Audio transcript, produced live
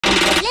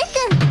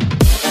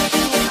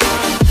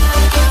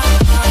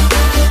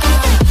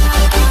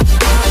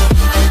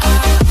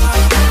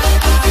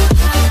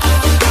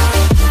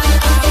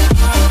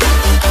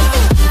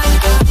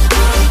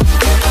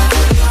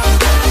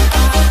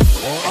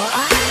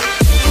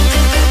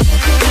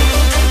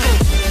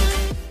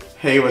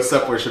Hey, what's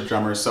up, worship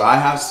drummers? So I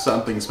have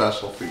something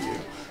special for you.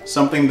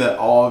 Something that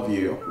all of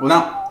you, well,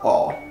 not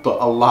all,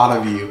 but a lot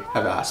of you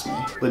have asked me.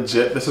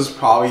 Legit, this is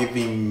probably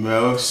the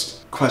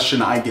most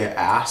question I get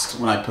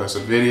asked when I post a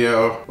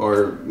video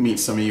or meet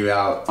some of you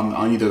out on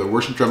either the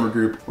worship drummer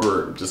group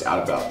or just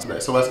out about today.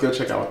 So let's go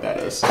check out what that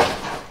is.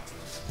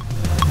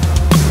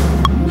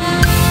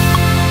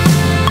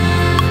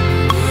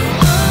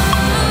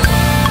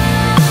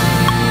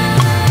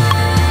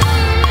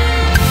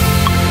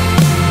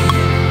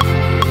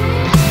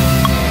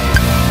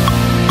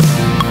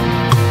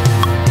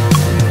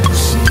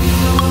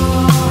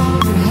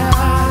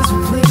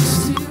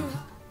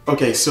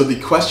 Okay, so the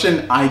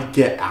question I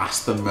get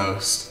asked the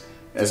most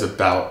is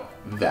about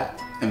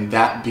that, and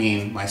that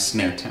being my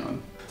snare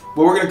tone.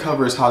 What we're gonna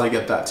cover is how to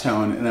get that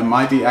tone, and it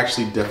might be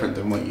actually different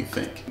than what you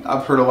think.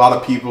 I've heard a lot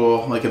of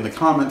people, like in the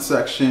comment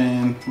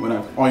section, when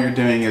all you're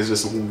doing is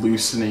just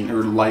loosening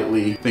or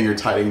lightly finger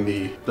tightening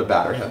the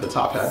batter head, the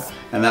top head,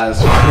 and that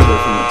is further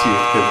from the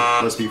tooth,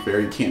 because let's be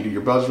fair, you can't do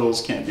your buzz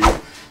rolls, can't do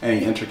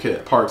any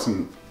intricate parts,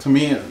 and to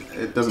me,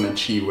 it doesn't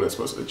achieve what it's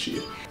supposed to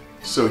achieve.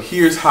 So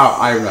here's how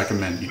I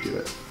recommend you do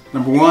it.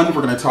 Number one,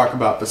 we're going to talk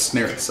about the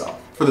snare itself.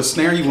 For the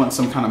snare, you want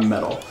some kind of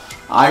metal.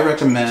 I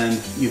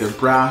recommend either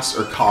brass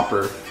or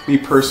copper. Me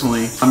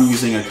personally, I'm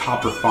using a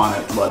copper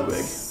phonic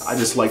Ludwig. I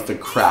just like the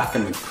crack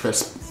and the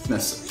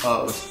crispness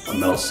of a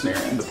metal snare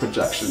and the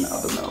projection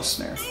of the metal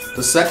snare.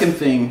 The second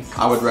thing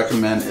I would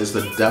recommend is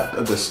the depth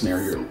of the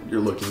snare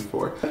you're looking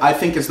for. I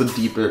think it's the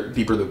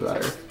deeper the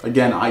better.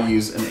 Again, I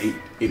use an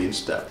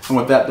 8-inch depth. And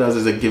what that does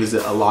is it gives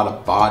it a lot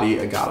of body,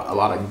 a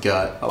lot of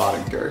gut, a lot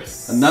of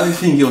girth. Another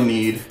thing you'll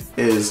need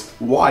is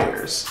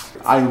wires.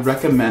 I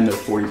recommend a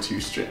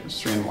 42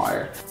 strand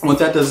wire. And what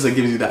that does is it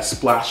gives you that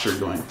splash you're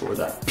going for,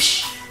 that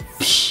psh,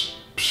 psh,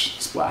 psh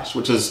splash,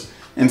 which is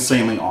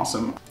insanely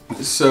awesome.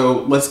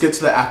 So let's get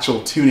to the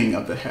actual tuning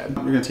of the head.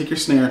 You're gonna take your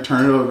snare,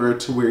 turn it over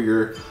to where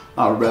your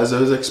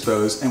reso is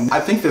exposed, and I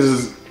think this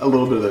is a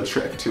little bit of a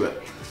trick to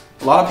it.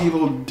 A lot of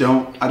people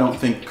I don't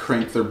think,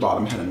 crank their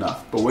bottom head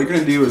enough, but what you're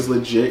gonna do is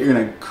legit, you're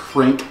gonna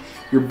crank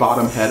your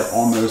bottom head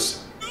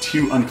almost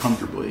too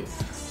uncomfortably.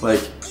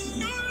 Like,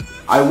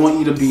 I want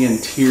you to be in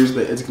tears,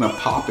 but it's gonna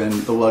pop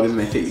in, the lug is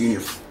gonna hit you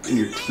in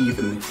your teeth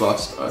and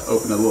bust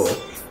open a little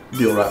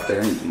deal right there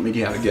and make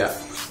you have a gap.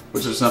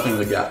 Which is nothing of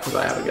a gap, because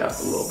I have a gap,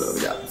 a little bit of a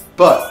gap.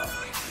 But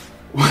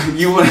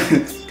you want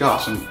to,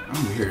 gosh, I'm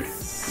weird.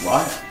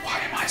 Why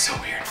am I so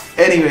weird?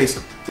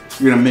 Anyways,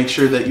 you're gonna make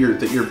sure that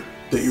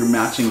your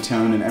matching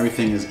tone and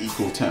everything is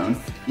equal tone,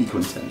 equal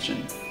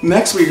intention.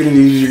 Next, what you're gonna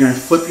do is you're gonna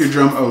flip your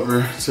drum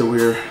over to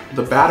where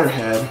the batter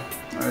head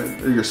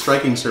or your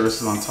striking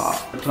surface is on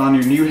top. Put on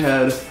your new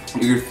head,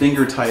 your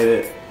finger tight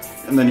it,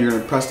 and then you're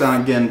gonna press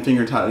down again,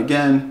 finger tight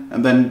again,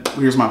 and then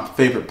here's my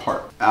favorite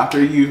part.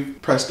 After you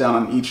press down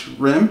on each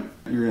rim,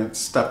 you're gonna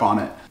step on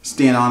it,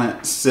 stand on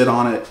it, sit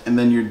on it, and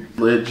then you're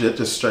legit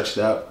just stretched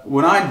out.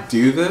 When I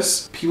do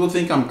this, people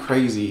think I'm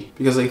crazy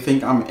because they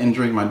think I'm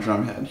injuring my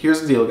drum head.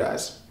 Here's the deal,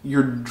 guys.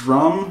 Your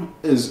drum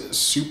is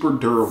super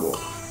durable.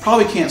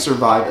 Probably can't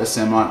survive a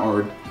semi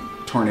or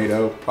a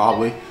tornado,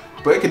 probably,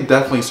 but it could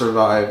definitely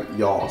survive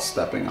y'all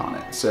stepping on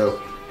it.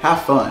 So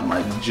have fun,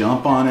 like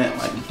jump on it,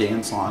 like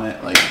dance on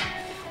it, like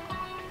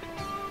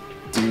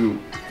do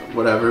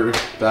whatever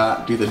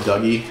that, do the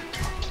Dougie.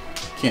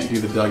 Can't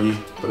do the Dougie,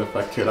 but if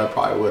I could, I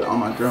probably would on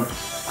my drum.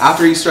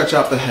 After you stretch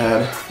out the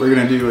head, what you're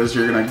gonna do is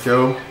you're gonna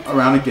go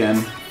around again,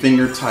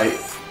 finger tight,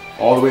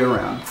 all the way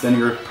around. Then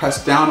you're gonna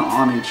press down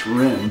on each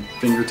rim,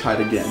 finger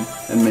tight again,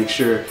 and make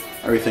sure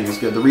everything is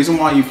good. The reason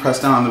why you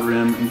press down on the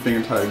rim and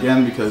finger tight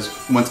again, because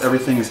once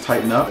everything is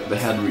tightened up, the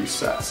head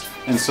resets.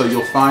 And so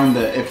you'll find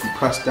that if you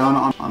press down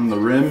on the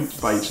rim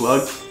by each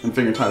lug and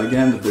finger tight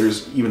again, that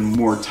there's even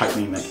more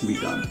tightening that can be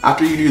done.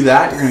 After you do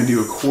that, you're gonna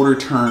do a quarter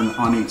turn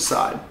on each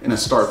side in a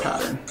star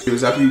pattern.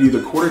 Because after you do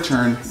the quarter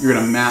turn, you're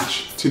gonna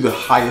match to the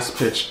highest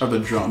pitch of the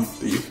drum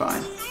that you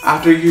find.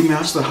 After you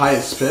match the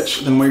highest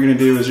pitch, then what you're gonna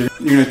do is you're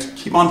gonna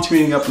keep on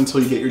tuning up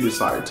until you get your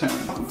desired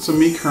tone. So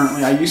me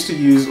currently, I used to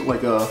use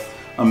like a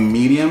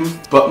medium,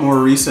 but more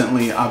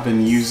recently I've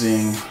been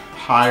using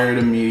higher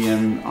to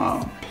medium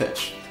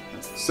pitch.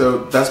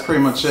 So that's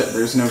pretty much it.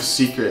 There's no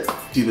secret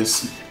to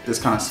this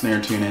kind of snare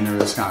tuning or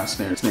this kind of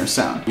snare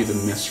sound. Do the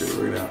mystery.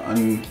 We're gonna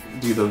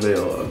undo the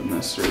veil of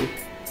mystery.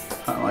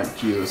 Kind of like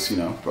Jesus, you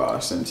know, brought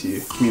us into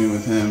communion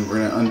with him.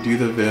 We're gonna undo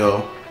the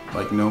veil,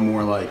 like no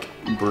more like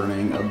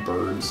burning of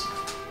birds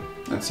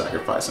and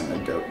sacrificing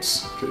of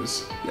goats.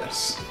 Because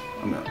yes,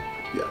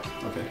 yeah,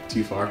 okay,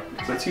 too far.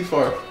 Is that too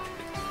far?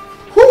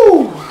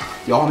 Whoo!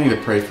 Y'all need to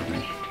pray for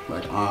me.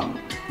 Like,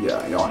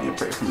 yeah, y'all need to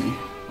pray for me.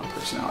 My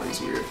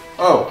personality's weird.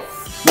 Oh,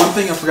 one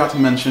thing I forgot to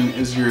mention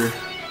is your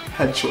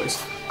head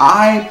choice.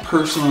 I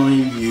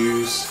personally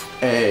use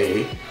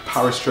a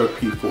Power Stroke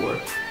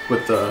P4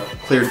 with the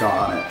clear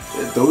dot on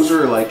it. Those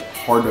are like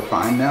hard to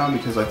find now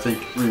because I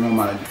think Remo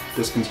might have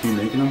discontinued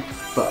making them,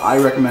 but I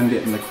recommend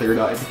getting the clear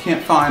dot. If you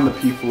can't find the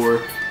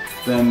P4,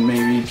 then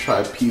maybe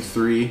try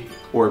P3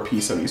 or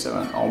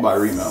P77, all by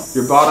Remo.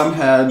 Your bottom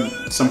head,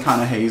 some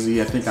kind of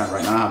hazy. I think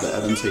right now I have the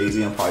Evans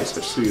hazy. I'll probably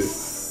switch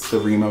to the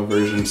Remo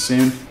version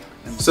soon.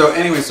 So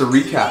anyways, to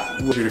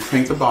recap, you're to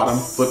crank the bottom,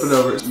 flip it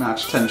over,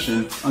 match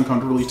tension,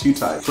 uncomfortably too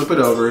tight. Flip it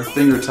over,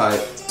 finger tight,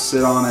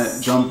 sit on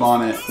it, jump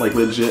on it, like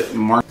legit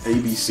mark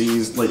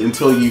ABCs, like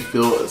until you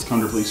feel it's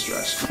comfortably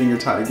stretched. Finger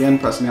tight again,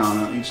 pressing down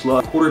on each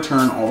lug. Quarter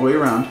turn all the way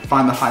around,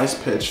 find the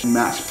highest pitch,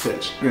 match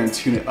pitch. You're gonna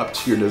tune it up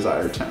to your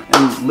desired tone.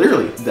 And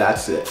literally,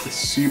 that's it. It's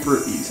super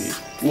easy.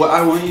 What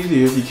I want you to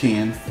do, if you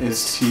can,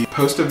 is to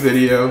post a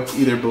video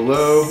either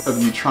below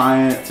of you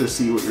trying it to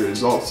see what your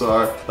results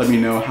are. Let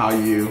me know how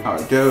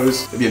it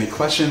goes. If you have any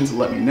questions,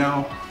 let me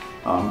know.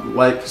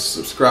 Like,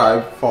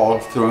 subscribe, follow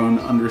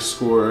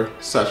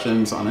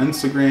Throne_sessions on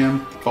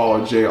Instagram.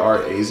 Follow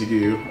JR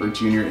Azigu or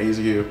Junior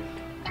Azigu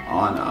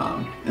on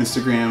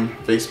Instagram,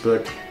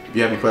 Facebook. If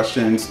you have any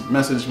questions,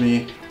 message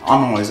me.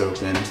 I'm always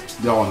open.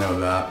 Y'all know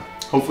that.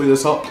 Hopefully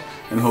this helped,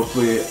 and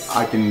hopefully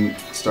I can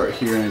start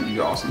hearing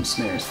your awesome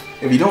snares.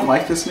 If you don't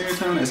like the snare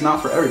tone, it's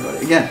not for everybody.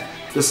 Again,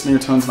 the snare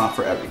tone's not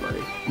for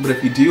everybody. But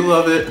if you do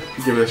love it,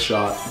 give it a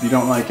shot. If you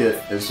don't like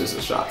it, it's just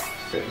a shot.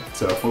 Okay.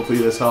 So hopefully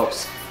this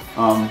helps.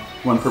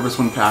 One purpose,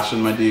 one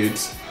passion, my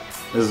dudes.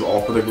 This is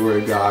all for the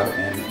glory of God,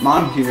 and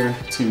I'm here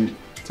to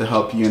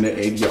help you and to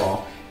aid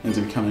y'all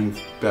into becoming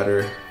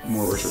better,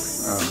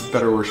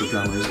 better worship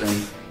drummers.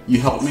 And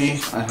you help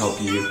me, I help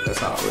you. That's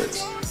how it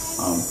works.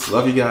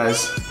 Love you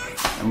guys,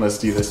 and let's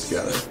do this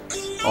together.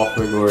 All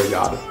for the glory of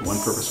God. One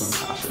purpose, one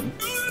passion.